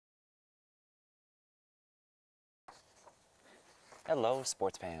Hello,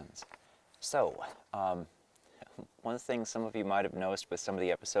 sports fans. So, one thing some of you might have noticed with some of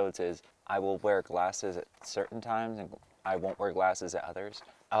the episodes is I will wear glasses at certain times and I won't wear glasses at others.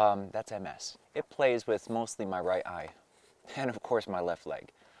 That's MS. It plays with mostly my right eye and of course my left leg.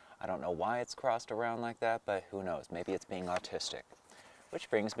 I don't know why it's crossed around like that, but who knows, maybe it's being autistic. Which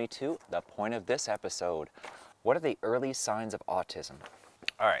brings me to the point of this episode. What are the early signs of autism?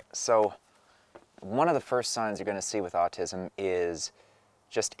 Alright, so one of the first signs you're going to see with autism is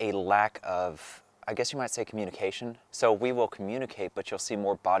just a lack of, I guess you might say, communication. So we will communicate, but you'll see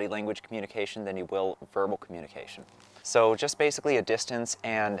more body language communication than you will verbal communication. So just basically a distance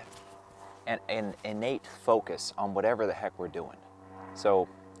and an innate focus on whatever the heck we're doing. So,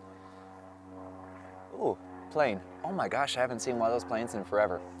 ooh, plane. Oh my gosh, I haven't seen one of those planes in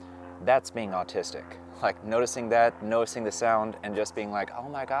forever. That's being autistic. Like noticing that, noticing the sound, and just being like, oh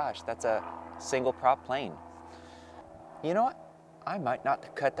my gosh, that's a single prop plane. You know what? I might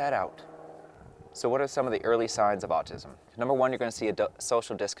not cut that out. So what are some of the early signs of autism? Number one, you're going to see a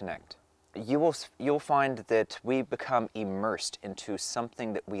social disconnect. You'll find that we become immersed into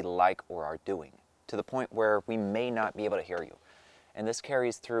something that we like or are doing, to the point where we may not be able to hear you. And this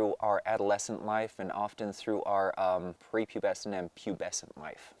carries through our adolescent life and often through our prepubescent and pubescent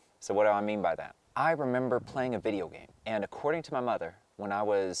life. So what do I mean by that? I remember playing a video game, and according to my mother, when I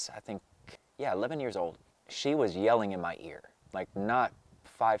was, I think, 11 years old, she was yelling in my ear, like not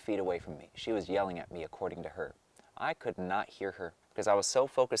 5 feet away from me. She was yelling at me, according to her. I could not hear her because I was so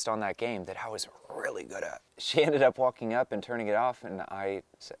focused on that game that I was really good at. She ended up walking up and turning it off, and I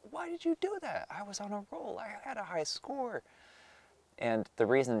said, why did you do that? I was on a roll. I had a high score. And the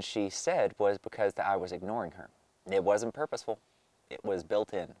reason she said was because I was ignoring her. It wasn't purposeful. It was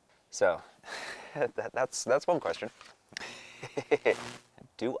built in. So that's one question.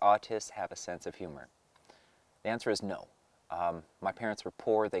 Do autists have a sense of humor? The answer is no. My parents were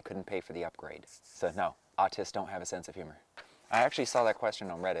poor, they couldn't pay for the upgrade. So no, autists don't have a sense of humor. I actually saw that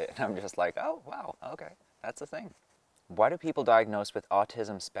question on Reddit and I'm just like, oh wow, okay, that's a thing. Why do people diagnosed with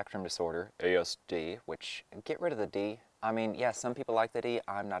autism spectrum disorder, ASD, which, get rid of the D. I mean, yeah, some people like the D,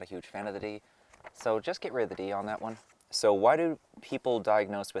 I'm not a huge fan of the D. So just get rid of the D on that one. So why do people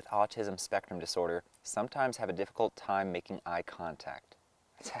diagnosed with autism spectrum disorder sometimes have a difficult time making eye contact?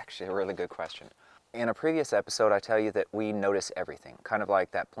 It's actually a really good question. In a previous episode, I tell you that we notice everything. Kind of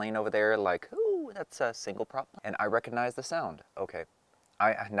like that plane over there, like, ooh, that's a single prop. And I recognize the sound. Okay,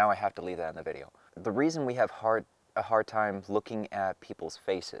 now I have to leave that in the video. The reason we have a hard time looking at people's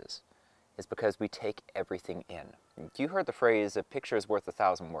faces is because we take everything in. You heard the phrase, a picture is worth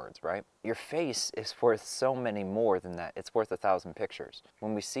 1,000 words, right? Your face is worth so many more than that. It's worth 1,000 pictures.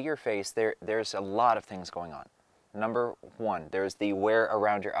 When we see your face, there's a lot of things going on. Number one, there's the wear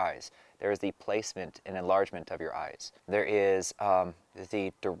around your eyes. There is the placement and enlargement of your eyes. There is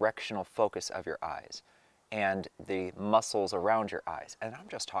the directional focus of your eyes and the muscles around your eyes. And I'm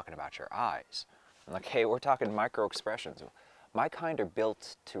just talking about your eyes. Okay, we're talking micro expressions. My kind are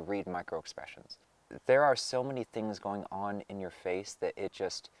built to read micro expressions. There are so many things going on in your face that it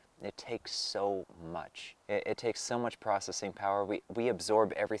takes so much. It takes so much processing power. We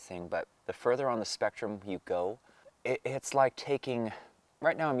absorb everything, but the further on the spectrum you go, it's like taking,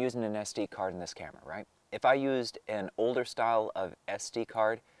 right now I'm using an SD card in this camera, right? If I used an older style of SD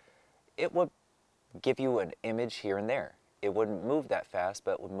card, it would give you an image here and there. It wouldn't move that fast,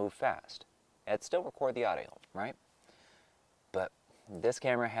 but it would move fast. It'd still record the audio, right? But this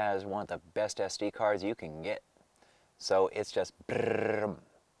camera has one of the best SD cards you can get. So it's just brrrm.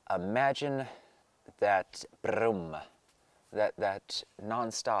 Imagine that brrrm, that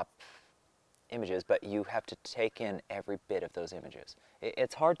non-stop images, but you have to take in every bit of those images.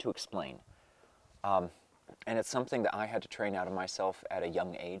 It's hard to explain. And it's something that I had to train out of myself at a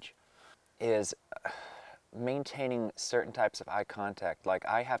young age, is maintaining certain types of eye contact. Like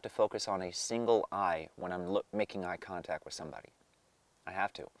I have to focus on a single eye when I'm making eye contact with somebody. I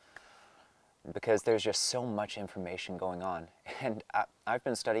have to. Because there's just so much information going on. And I've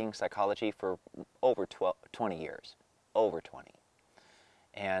been studying psychology for over 20 years. Over 20.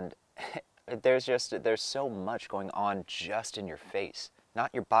 And there's so much going on just in your face. Not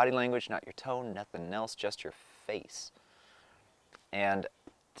your body language, not your tone, nothing else, just your face. And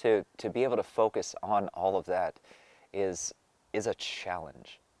to be able to focus on all of that is a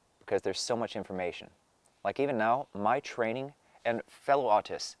challenge because there's so much information. Like even now, my training, and fellow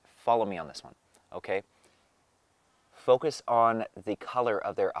autists, follow me on this one, okay? Focus on the color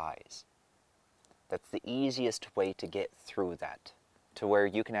of their eyes. That's the easiest way to get through that, to where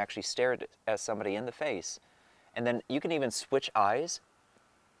you can actually stare at somebody in the face, and then you can even switch eyes,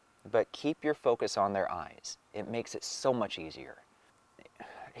 but keep your focus on their eyes. It makes it so much easier.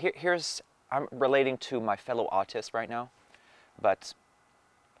 I'm relating to my fellow autists right now, but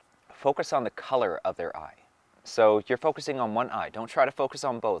focus on the color of their eye. So you're focusing on one eye. Don't try to focus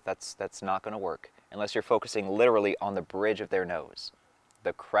on both. That's not going to work unless you're focusing literally on the bridge of their nose,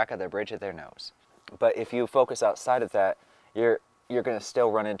 the crack of the bridge of their nose. But if you focus outside of that, you're going to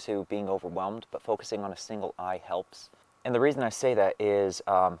still run into being overwhelmed, but focusing on a single eye helps. And the reason I say that is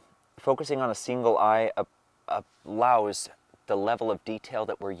focusing on a single eye allows the level of detail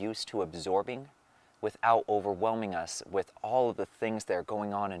that we're used to absorbing without overwhelming us with all of the things that are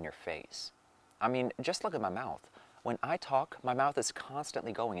going on in your face. I mean, just look at my mouth. When I talk, my mouth is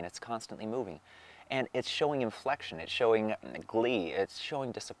constantly going and it's constantly moving. And it's showing inflection, it's showing glee, it's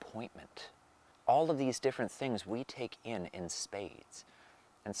showing disappointment. All of these different things we take in spades.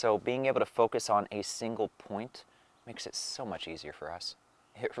 And so being able to focus on a single point makes it so much easier for us.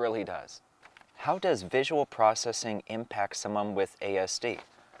 It really does. How does visual processing impact someone with ASD?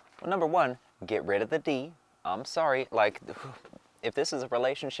 Well, number one, get rid of the D. I'm sorry, like, if this is a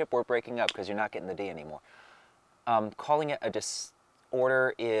relationship, we're breaking up because you're not getting the D anymore. Calling it a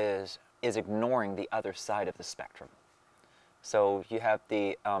disorder is ignoring the other side of the spectrum. So you have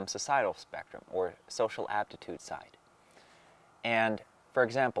the societal spectrum or social aptitude side. And for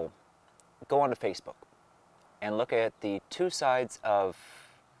example, go onto Facebook and look at the two sides of,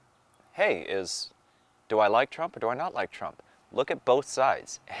 hey, do I like Trump or do I not like Trump? Look at both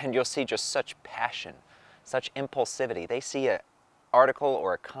sides and you'll see just such passion, such impulsivity. They see an article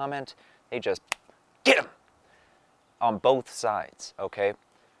or a comment, they just get them on both sides, okay?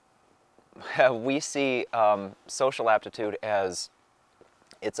 We see social aptitude as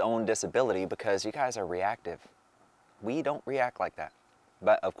its own disability because you guys are reactive. We don't react like that.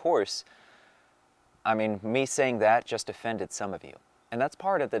 But of course, I mean, me saying that just offended some of you. And that's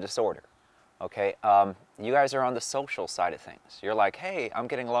part of the disorder, okay? You guys are on the social side of things. You're like, hey, I'm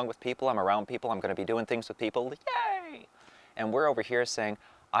getting along with people, I'm around people, I'm going to be doing things with people, yay! And we're over here saying,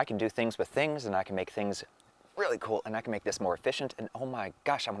 I can do things with things and I can make things really cool and I can make this more efficient and oh my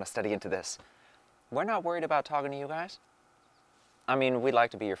gosh, I'm going to study into this. We're not worried about talking to you guys. I mean, we'd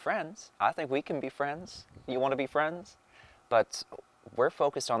like to be your friends. I think we can be friends. You want to be friends? But we're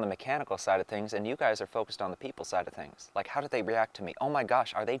focused on the mechanical side of things and you guys are focused on the people side of things. Like, how do they react to me? Oh my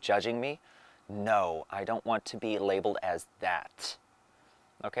gosh, are they judging me? No, I don't want to be labeled as that.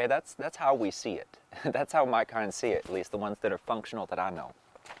 Okay, that's how we see it. That's how my kind see it, at least the ones that are functional that I know.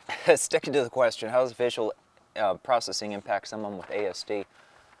 Sticking to the question, how does visual processing impact someone with ASD,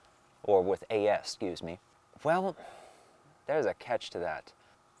 or with AS, excuse me? Well, there's a catch to that.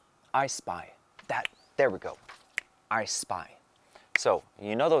 I spy. There we go. I spy. So,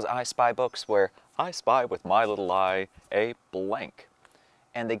 you know those I Spy books where I spy with my little eye a blank.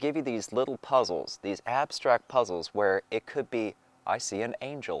 And they give you these little puzzles, these abstract puzzles where it could be, I see an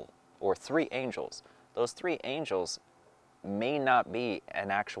angel, or 3 angels. Those 3 angels may not be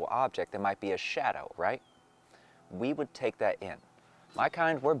an actual object, they might be a shadow, right? We would take that in. My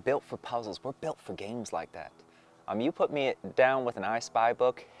kind, we're built for puzzles, we're built for games like that. You put me down with an I Spy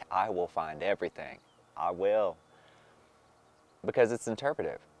book, I will find everything. I will. Because it's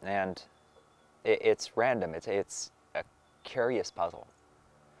interpretive, and it's random, it's a curious puzzle.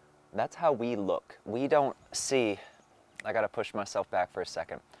 That's how we look. We don't see, I gotta push myself back for a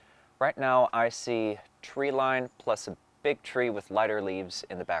second. Right now I see tree line plus a big tree with lighter leaves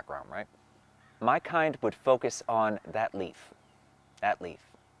in the background, right? My kind would focus on that leaf, that leaf,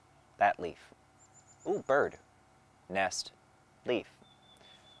 that leaf. Ooh, bird, nest, leaf,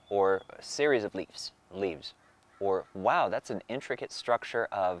 or a series of leaves, or wow, that's an intricate structure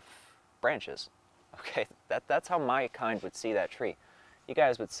of branches. Okay, that's how my kind would see that tree. You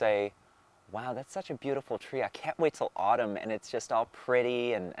guys would say, wow, that's such a beautiful tree. I can't wait till autumn and it's just all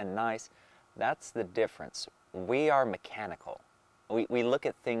pretty and nice. That's the difference. We are mechanical. We look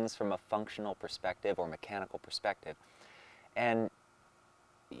at things from a functional perspective or mechanical perspective. And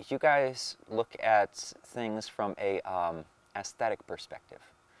you guys look at things from a aesthetic perspective.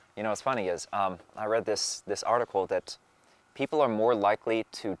 You know, what's funny is I read this article that people are more likely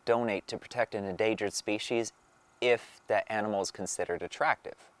to donate to protect an endangered species if that animal is considered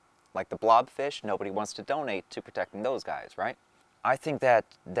attractive. Like the blobfish, nobody wants to donate to protecting those guys, right? I think that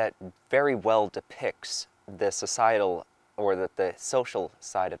very well depicts the societal or the social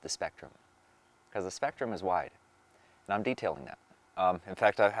side of the spectrum, because the spectrum is wide, and I'm detailing that. In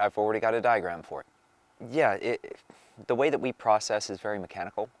fact, I've already got a diagram for it. Yeah, the way that we process is very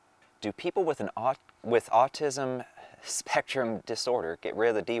mechanical. Do people with autism spectrum disorder, get rid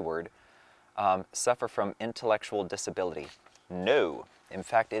of the D word, suffer from intellectual disability? No. In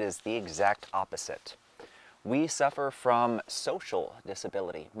fact, it is the exact opposite. We suffer from social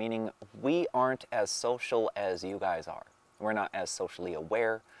disability, meaning we aren't as social as you guys are. We're not as socially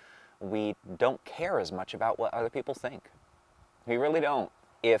aware. We don't care as much about what other people think. We really don't.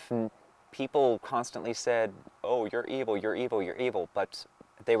 If people constantly said, oh, you're evil, you're evil, you're evil, but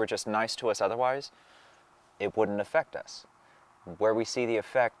they were just nice to us otherwise, it wouldn't affect us. Where we see the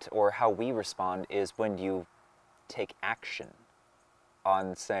effect or how we respond is when you take action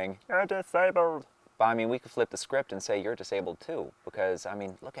on saying, you're disabled. But I mean, we could flip the script and say you're disabled too, because I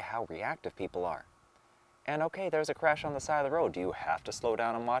mean, look at how reactive people are. And okay, there's a crash on the side of the road. Do you have to slow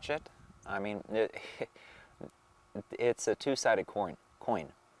down and watch it? I mean, it's a two-sided coin.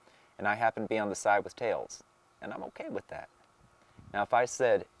 And I happen to be on the side with tails, and I'm okay with that. Now, if I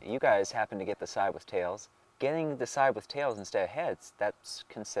said, you guys happen to get the side with tails, getting the side with tails instead of heads, that's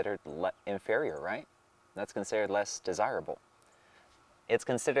considered inferior, right? That's considered less desirable. It's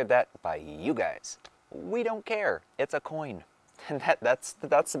considered that by you guys. We don't care. It's a coin. And that's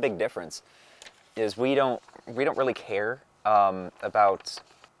the big difference, is we don't really care about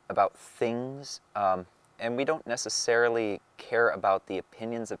things, and we don't necessarily care about the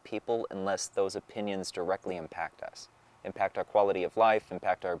opinions of people unless those opinions directly impact us, impact our quality of life,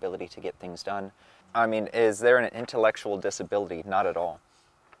 impact our ability to get things done. I mean, is there an intellectual disability? Not at all.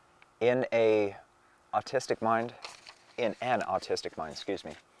 In an autistic mind, excuse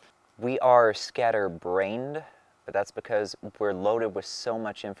me, we are scatterbrained, but that's because we're loaded with so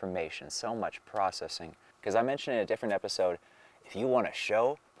much information, so much processing. Because I mentioned in a different episode, if you want a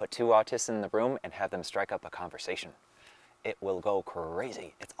show, put two autists in the room and have them strike up a conversation. It will go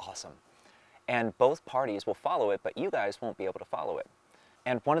crazy. It's awesome. And both parties will follow it, but you guys won't be able to follow it.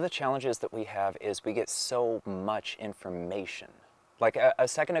 And one of the challenges that we have is we get so much information. Like a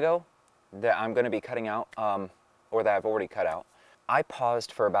second ago, that I'm going to be cutting out, or that I've already cut out, I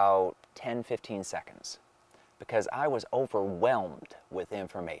paused for about 10-15 seconds because I was overwhelmed with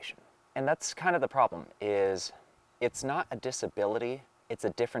information. And that's kind of the problem, is it's not a disability, it's a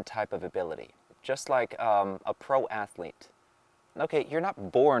different type of ability. Just like a pro athlete. Okay, you're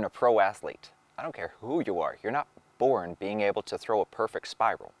not born a pro athlete. I don't care who you are. You're not born being able to throw a perfect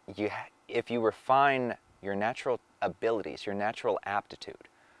spiral. If you refine your natural abilities, your natural aptitude,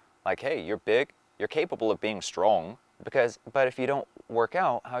 like, hey, you're big, you're capable of being strong, but if you don't work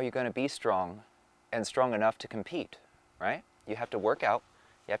out, how are you going to be strong and strong enough to compete, right? You have to work out,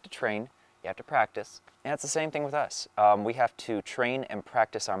 you have to train, you have to practice, and it's the same thing with us. We have to train and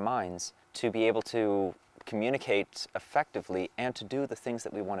practice our minds to be able to communicate effectively and to do the things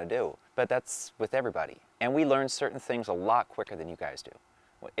that we want to do. But that's with everybody. And we learn certain things a lot quicker than you guys do.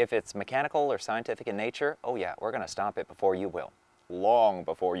 If it's mechanical or scientific in nature, oh yeah, we're going to stomp it before you will. Long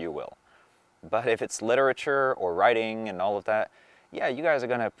before you will. But if it's literature or writing and all of that, yeah, you guys are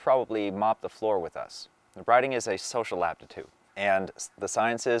going to probably mop the floor with us. Writing is a social aptitude, and the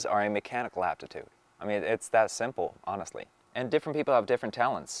sciences are a mechanical aptitude. I mean, it's that simple, honestly. And different people have different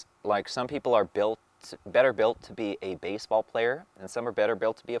talents. Like, some people are better built to be a baseball player, and some are better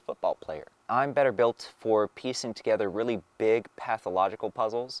built to be a football player. I'm better built for piecing together really big pathological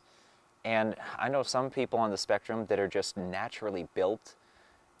puzzles, and I know some people on the spectrum that are just naturally built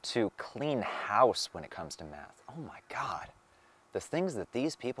to clean house when it comes to math. Oh my God, the things that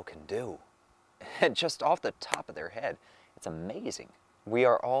these people can do, just off the top of their head, it's amazing. We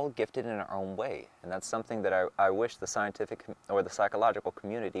are all gifted in our own way, and that's something that I wish the scientific or the psychological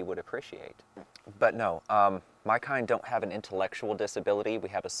community would appreciate. But no, my kind don't have an intellectual disability, we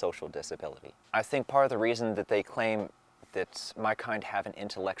have a social disability. I think part of the reason that they claim that my kind have an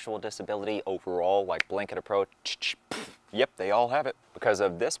intellectual disability overall, like blanket approach, yep, they all have it, because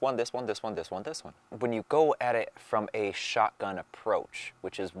of this one, this one, this one, this one, this one. When you go at it from a shotgun approach,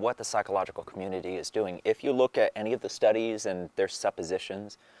 which is what the psychological community is doing, if you look at any of the studies and their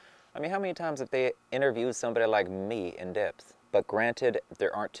suppositions, I mean, how many times have they interviewed somebody like me in depth? But granted,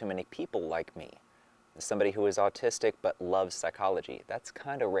 there aren't too many people like me. Somebody who is autistic but loves psychology, that's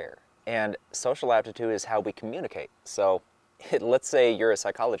kind of rare. And social aptitude is how we communicate. So let's say you're a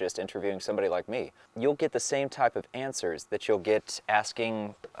psychologist interviewing somebody like me. You'll get the same type of answers that you'll get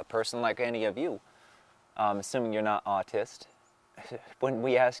asking a person like any of you, assuming you're not autist. When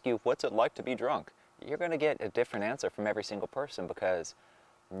we ask you, what's it like to be drunk? You're going to get a different answer from every single person because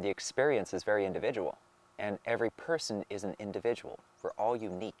the experience is very individual. And every person is an individual. We're all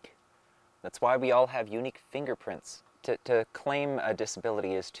unique. That's why we all have unique fingerprints. To claim a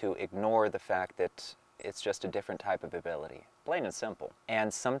disability is to ignore the fact that it's just a different type of ability. Plain and simple.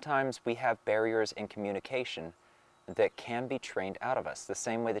 And sometimes we have barriers in communication that can be trained out of us, the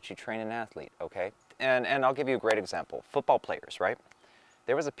same way that you train an athlete, okay? And I'll give you a great example. Football players, right?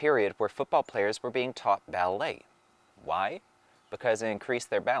 There was a period where football players were being taught ballet. Why? Because it increased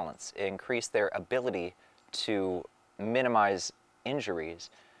their balance, it increased their ability to minimize injuries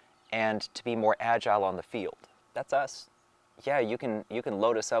and to be more agile on the field. That's us. Yeah, you can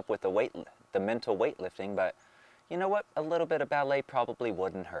load us up with the mental weightlifting, but you know what? A little bit of ballet probably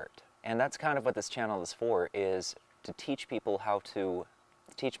wouldn't hurt. And that's kind of what this channel is for, is to teach people how to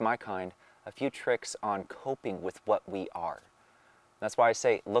teach my kind a few tricks on coping with what we are. That's why I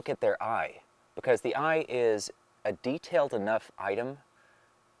say look at their eye, because the eye is a detailed enough item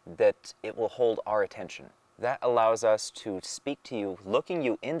that it will hold our attention. That allows us to speak to you looking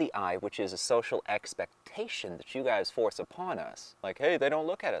you in the eye, which is a social expectation that you guys force upon us. Like, hey, they don't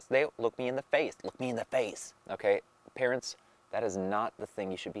look at us. They look me in the face. Look me in the face. Okay, parents, that is not the thing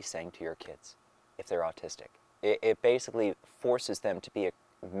you should be saying to your kids if they're autistic. It basically forces them to be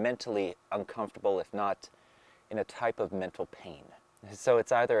mentally uncomfortable, if not in a type of mental pain. So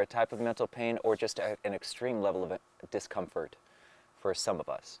it's either a type of mental pain or just an extreme level of discomfort for some of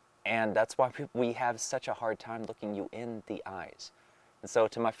us. And that's why we have such a hard time looking you in the eyes. And so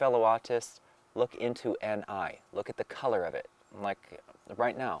to my fellow autists, look into an eye. Look at the color of it, like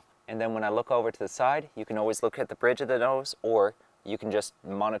right now. And then when I look over to the side, you can always look at the bridge of the nose, or you can just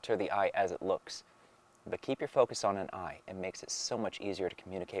monitor the eye as it looks. But keep your focus on an eye. It makes it so much easier to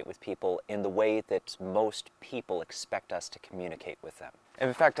communicate with people in the way that most people expect us to communicate with them.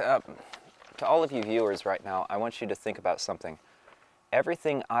 In fact, to all of you viewers right now, I want you to think about something.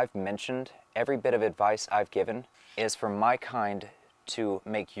 Everything I've mentioned, every bit of advice I've given, is for my kind to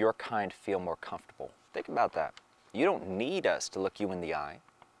make your kind feel more comfortable. Think about that. You don't need us to look you in the eye.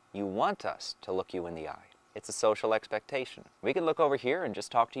 You want us to look you in the eye. It's a social expectation. We can look over here and just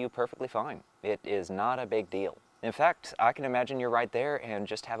talk to you perfectly fine. It is not a big deal. In fact, I can imagine you're right there and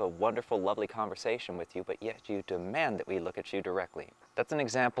just have a wonderful, lovely conversation with you, but yet you demand that we look at you directly. That's an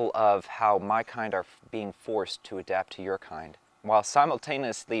example of how my kind are being forced to adapt to your kind, while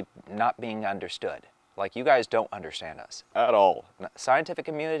simultaneously not being understood. Like, you guys don't understand us at all. Scientific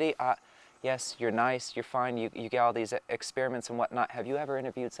community, yes, you're nice, you're fine, you get all these experiments and whatnot. Have you ever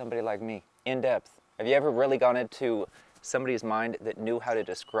interviewed somebody like me in depth? Have you ever really gone into somebody's mind that knew how to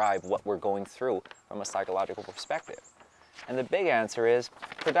describe what we're going through from a psychological perspective? And the big answer is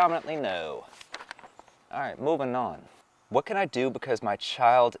predominantly no. All right, moving on. What can I do because my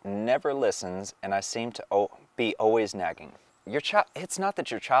child never listens and I seem to be always nagging? It's not that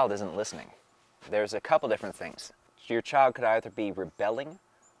your child isn't listening. There's a couple different things. Your child could either be rebelling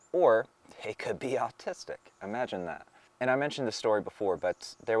or they could be autistic. Imagine that. And I mentioned the story before,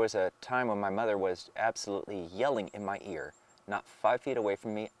 but there was a time when my mother was absolutely yelling in my ear. Not 5 feet away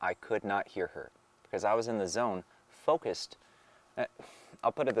from me, I could not hear her because I was in the zone, focused.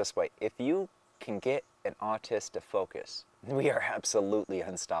 I'll put it this way, if you can get an autist to focus, we are absolutely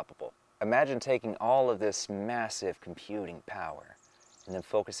unstoppable. Imagine taking all of this massive computing power and then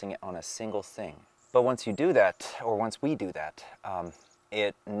focusing it on a single thing. But once you do that, or once we do that,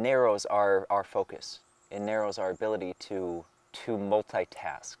 it narrows our focus. It narrows our ability to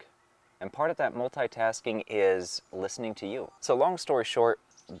multitask. And part of that multitasking is listening to you. So long story short,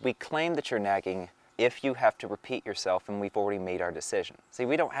 we claim that you're nagging if you have to repeat yourself and we've already made our decision. See,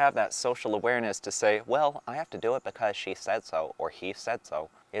 we don't have that social awareness to say, well, I have to do it because she said so or he said so.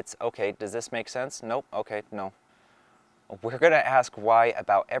 It's, okay, does this make sense? Nope, okay, no. We're going to ask why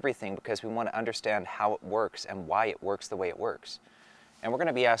about everything because we want to understand how it works and why it works the way it works. And we're going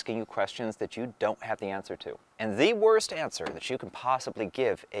to be asking you questions that you don't have the answer to. And the worst answer that you can possibly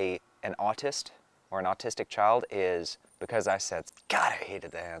give an autist or an autistic child is, because I said, God, I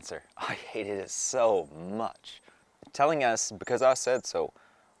hated that answer. I hated it so much. Telling us, because I said so,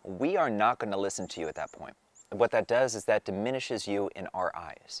 we are not going to listen to you at that point. What that does is that diminishes you in our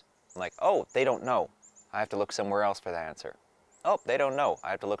eyes. Like, oh, they don't know. I have to look somewhere else for that answer. Oh, they don't know. I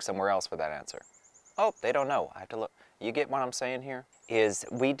have to look somewhere else for that answer. Oh, they don't know. I have to look. You get what I'm saying here? Is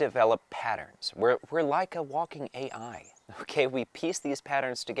we develop patterns. We're like a walking AI. Okay, we piece these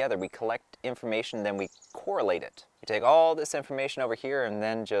patterns together. We collect information, then we correlate it. We take all this information over here and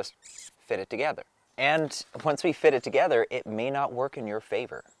then just fit it together. And once we fit it together, it may not work in your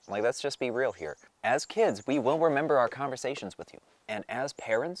favor. Like, let's just be real here. As kids, we will remember our conversations with you. And as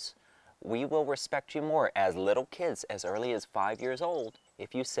parents, we will respect you more as little kids, as early as 5 years old,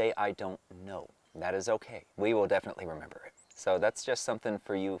 if you say, I don't know. That is okay. We will definitely remember it. So that's just something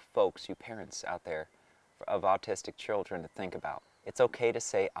for you folks, you parents out there of autistic children to think about. It's okay to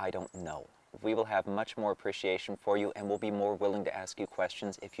say, I don't know. We will have much more appreciation for you and we'll be more willing to ask you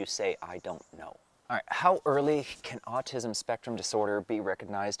questions if you say, I don't know. All right, how early can autism spectrum disorder be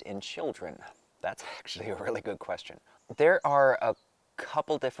recognized in children? That's actually a really good question. There are a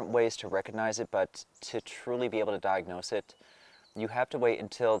couple different ways to recognize it, but to truly be able to diagnose it, you have to wait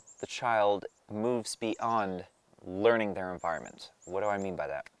until the child moves beyond learning their environment. What do I mean by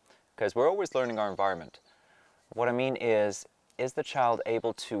that? Because we're always learning our environment. What I mean is the child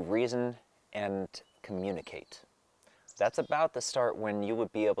able to reason and communicate? That's about the start when you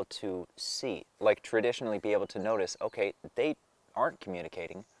would be able to see, like traditionally be able to notice, okay, they aren't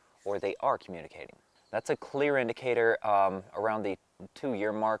communicating or they are communicating. That's a clear indicator around the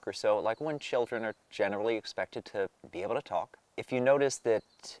 2-year mark or so, like when children are generally expected to be able to talk. If you notice that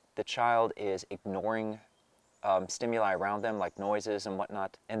the child is ignoring stimuli around them, like noises and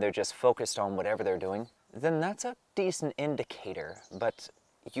whatnot, and they're just focused on whatever they're doing, then that's a decent indicator. But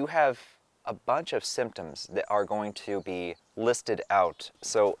you have a bunch of symptoms that are going to be listed out.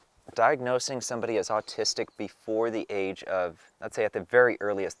 So diagnosing somebody as autistic before the age of, let's say at the very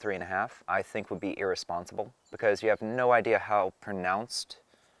earliest 3.5, I think would be irresponsible, because you have no idea how pronounced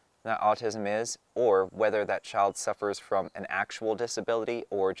that autism is, or whether that child suffers from an actual disability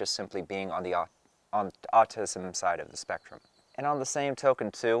or just simply being on the autism side of the spectrum. And on the same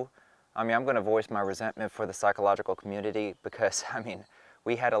token too, I mean, I'm going to voice my resentment for the psychological community, because I mean,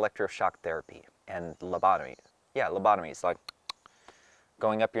 we had electroshock therapy and lobotomy. Yeah, lobotomies, like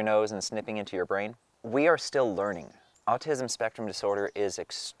going up your nose and snipping into your brain. We are still learning. Autism spectrum disorder is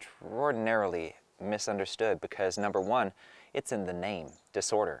extraordinarily misunderstood because, number one, it's in the name,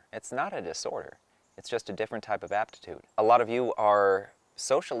 disorder. It's not a disorder. It's just a different type of aptitude. A lot of you are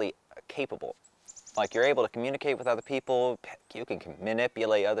socially capable. Like, you're able to communicate with other people, you can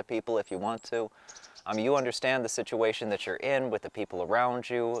manipulate other people if you want to. You understand the situation that you're in with the people around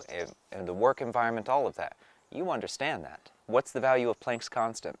you, and the work environment, all of that. You understand that. What's the value of Planck's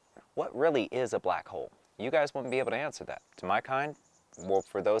constant? What really is a black hole? You guys wouldn't be able to answer that. To my kind, well,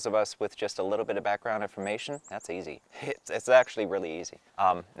 for those of us with just a little bit of background information, that's easy. It's actually really easy.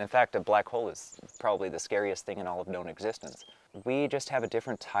 In fact, a black hole is probably the scariest thing in all of known existence. We just have a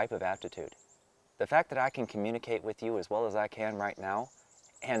different type of aptitude. The fact that I can communicate with you as well as I can right now,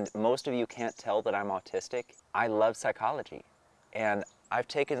 and most of you can't tell that I'm autistic, I love psychology. And I've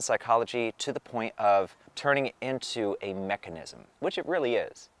taken psychology to the point of turning it into a mechanism, which it really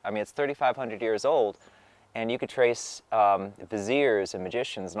is. I mean, it's 3,500 years old, and you could trace viziers and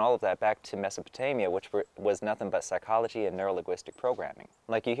magicians and all of that back to Mesopotamia, which was nothing but psychology and neurolinguistic programming.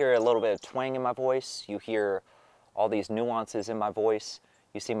 Like, you hear a little bit of twang in my voice, you hear all these nuances in my voice,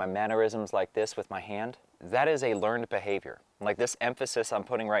 you see my mannerisms like this with my hand. That is a learned behavior. Like, this emphasis I'm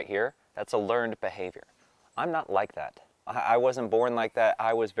putting right here, that's a learned behavior. I'm not like that. I wasn't born like that.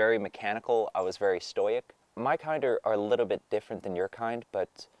 I was very mechanical. I was very stoic. My kind are a little bit different than your kind,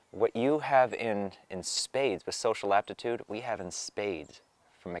 but what you have in spades with social aptitude, we have in spades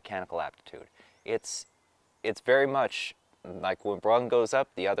for mechanical aptitude. It's very much like when one goes up,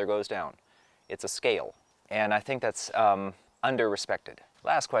 the other goes down. It's a scale. And I think that's under-respected.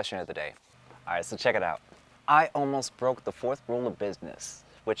 Last question of the day. All right, so check it out. I almost broke the 4th rule of business,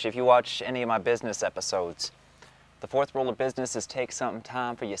 which, if you watch any of my business episodes, the 4th rule of business is take some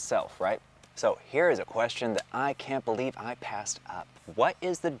time for yourself, right? So here is a question that I can't believe I passed up. What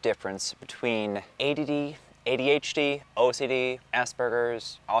is the difference between ADD, ADHD, OCD,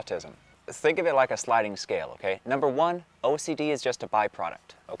 Asperger's, autism? Think of it like a sliding scale, okay? Number one, OCD is just a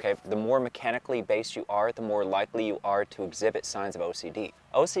byproduct, okay? The more mechanically based you are, the more likely you are to exhibit signs of OCD.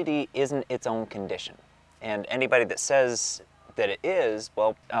 OCD isn't its own condition. And anybody that says that it is,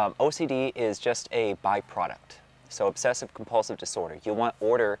 well, OCD is just a byproduct. So obsessive compulsive disorder, you want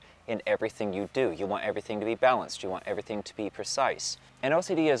order in everything you do. You want everything to be balanced. You want everything to be precise. And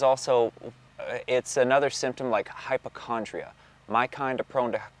OCD is also, it's another symptom like hypochondria. My kind are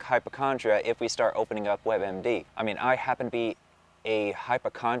prone to hypochondria if we start opening up WebMD. I mean, I happen to be a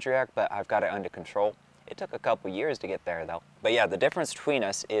hypochondriac, but I've got it under control. It took a couple years to get there, though. But yeah, the difference between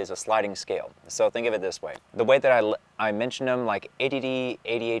us is a sliding scale. So think of it this way. The way that I mentioned them, like ADD,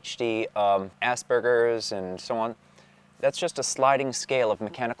 ADHD, Asperger's, and so on, that's just a sliding scale of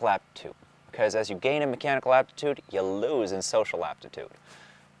mechanical aptitude. Because as you gain in mechanical aptitude, you lose in social aptitude.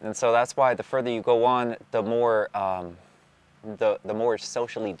 And so that's why the further you go on, the more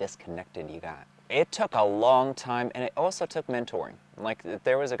socially disconnected you got. It took a long time, and it also took mentoring. Like,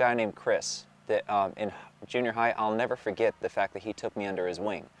 there was a guy named Chris that in junior high, I'll never forget the fact that he took me under his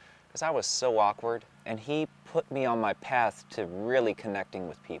wing, because I was so awkward, and he put me on my path to really connecting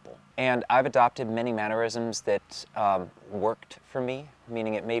with people. And I've adopted many mannerisms that worked for me,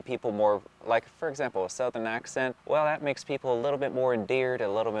 meaning it made people more, like, for example, a southern accent. Well, that makes people a little bit more endeared, a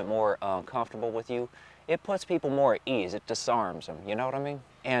little bit more comfortable with you. it puts people more at ease. It disarms them, you know what I mean?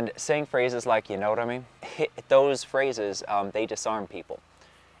 And saying phrases like, you know what I mean? Those phrases, they disarm people.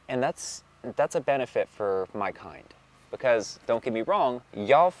 And that's a benefit for my kind. Because, don't get me wrong,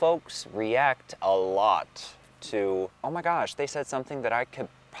 y'all folks react a lot to, oh my gosh, they said something that I could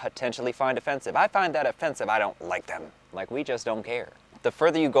potentially find offensive. I find that offensive, I don't like them. Like, we just don't care. The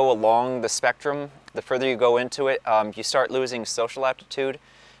further you go along the spectrum, the further you go into it, you start losing social aptitude,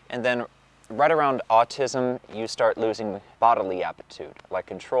 and then right around autism, you start losing bodily aptitude, like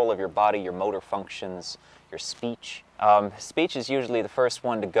control of your body, your motor functions, your speech. Speech is usually the first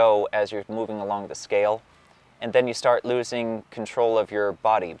one to go as you're moving along the scale. And then you start losing control of your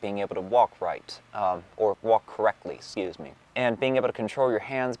body, being able to walk right, or walk correctly, excuse me. And being able to control your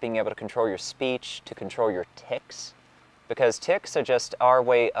hands, being able to control your speech, to control your tics. Because tics are just our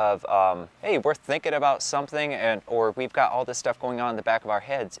way of, hey, we're thinking about something, or we've got all this stuff going on in the back of our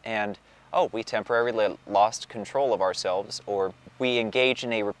heads, and, oh, we temporarily lost control of ourselves, or we engage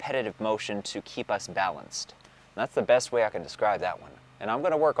in a repetitive motion to keep us balanced. And that's the best way I can describe that one. And I'm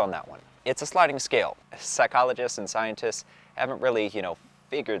going to work on that one. It's a sliding scale. Psychologists and scientists haven't really,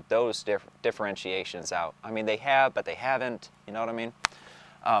 figured those differentiations out. I mean, they have, but they haven't, you know what I mean?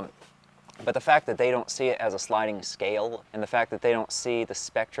 But the fact that they don't see it as a sliding scale, and the fact that they don't see the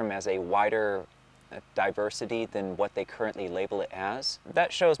spectrum as a wider diversity than what they currently label it as,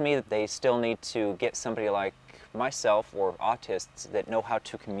 that shows me that they still need to get somebody like myself or autists that know how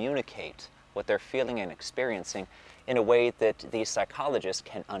to communicate what they're feeling and experiencing in a way that these psychologists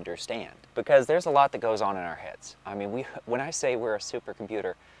can understand. Because there's a lot that goes on in our heads. I mean, when I say we're a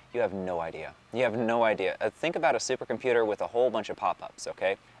supercomputer, you have no idea. You have no idea. Think about a supercomputer with a whole bunch of pop-ups,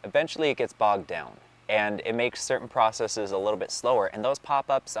 okay? Eventually it gets bogged down, and it makes certain processes a little bit slower. And those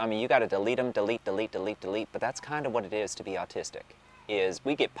pop-ups, I mean, you gotta delete them, delete, but that's kind of what it is to be autistic, is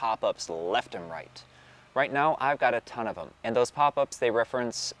we get pop-ups left and right. Right now, I've got a ton of them. And those pop-ups, they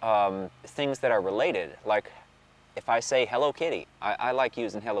reference things that are related, like if I say Hello Kitty, I like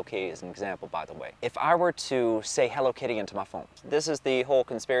using Hello Kitty as an example, by the way. If I were to say Hello Kitty into my phone, this is the whole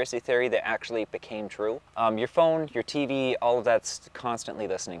conspiracy theory that actually became true. Your phone, your TV, all of that's constantly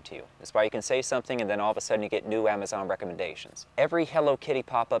listening to you. That's why you can say something and then all of a sudden you get new Amazon recommendations. Every Hello Kitty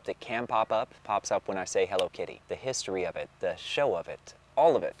pop-up that can pop up, pops up when I say Hello Kitty. The history of it, the show of it,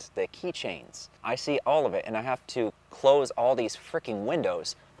 all of it, the keychains. I see all of it and I have to close all these freaking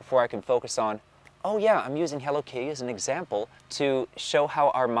windows before I can focus on, oh yeah, I'm using Hello Kitty as an example to show how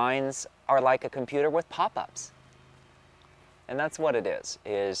our minds are like a computer with pop-ups. And that's what it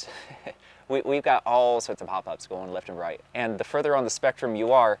is we've got all sorts of pop-ups going left and right. And the further on the spectrum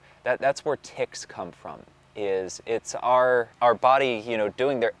you are, that's where tics come from. It's our body,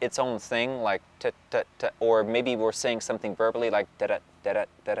 doing its own thing, like or maybe we're saying something verbally like da da da da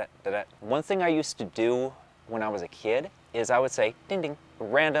da da da. One thing I used to do when I was a kid is I would say ding ding,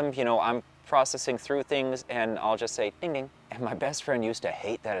 random, I'm processing through things and I'll just say ding ding. And my best friend used to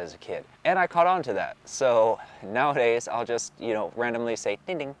hate that as a kid. And I caught on to that. So nowadays I'll just, randomly say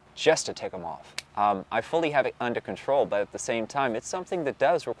ding ding just to tick them off. I fully have it under control, but at the same time, it's something that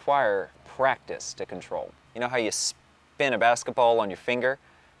does require practice to control. You know how you spin a basketball on your finger?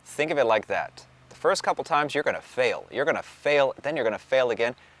 Think of it like that. The first couple times you're gonna fail. You're gonna fail, then you're gonna fail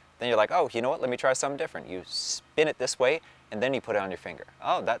again. Then you're like, oh, you know what, let me try something different. You spin it this way, and then you put it on your finger.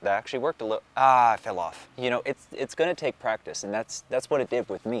 Oh, that actually worked a little. I fell off. It's gonna take practice, and that's what it did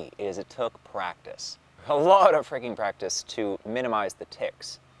with me, is it took practice. A lot of freaking practice to minimize the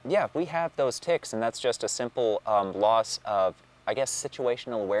tics. Yeah, we have those tics, and that's just a simple loss of, I guess,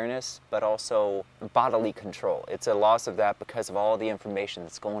 situational awareness, but also bodily control. It's a loss of that because of all the information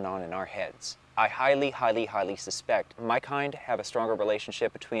that's going on in our heads. I highly suspect my kind have a stronger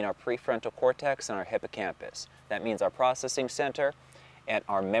relationship between our prefrontal cortex and our hippocampus. That means our processing center and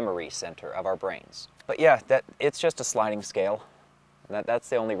our memory center of our brains. But yeah, it's just a sliding scale. That's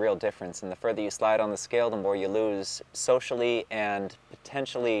the only real difference. And the further you slide on the scale, the more you lose socially and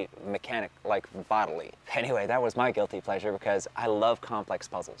potentially bodily. Anyway, that was my guilty pleasure because I love complex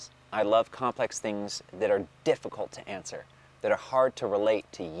puzzles. I love complex things that are difficult to answer, that are hard to relate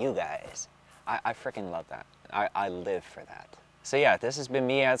to you guys. I freaking love that. I live for that. So yeah, this has been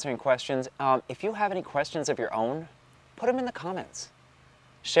me answering questions. If you have any questions of your own, put them in the comments.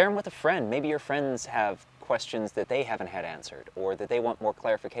 Share them with a friend. Maybe your friends have questions that they haven't had answered or that they want more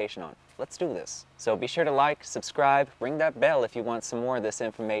clarification on. Let's do this. So be sure to like, subscribe, ring that bell if you want some more of this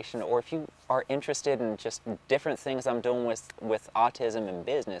information, or if you are interested in just different things I'm doing with autism and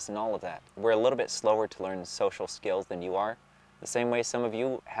business and all of that. We're a little bit slower to learn social skills than you are. The same way some of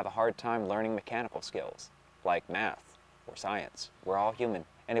you have a hard time learning mechanical skills, like math or science. We're all human.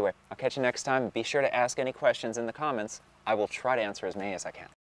 Anyway, I'll catch you next time. Be sure to ask any questions in the comments. I will try to answer as many as I can.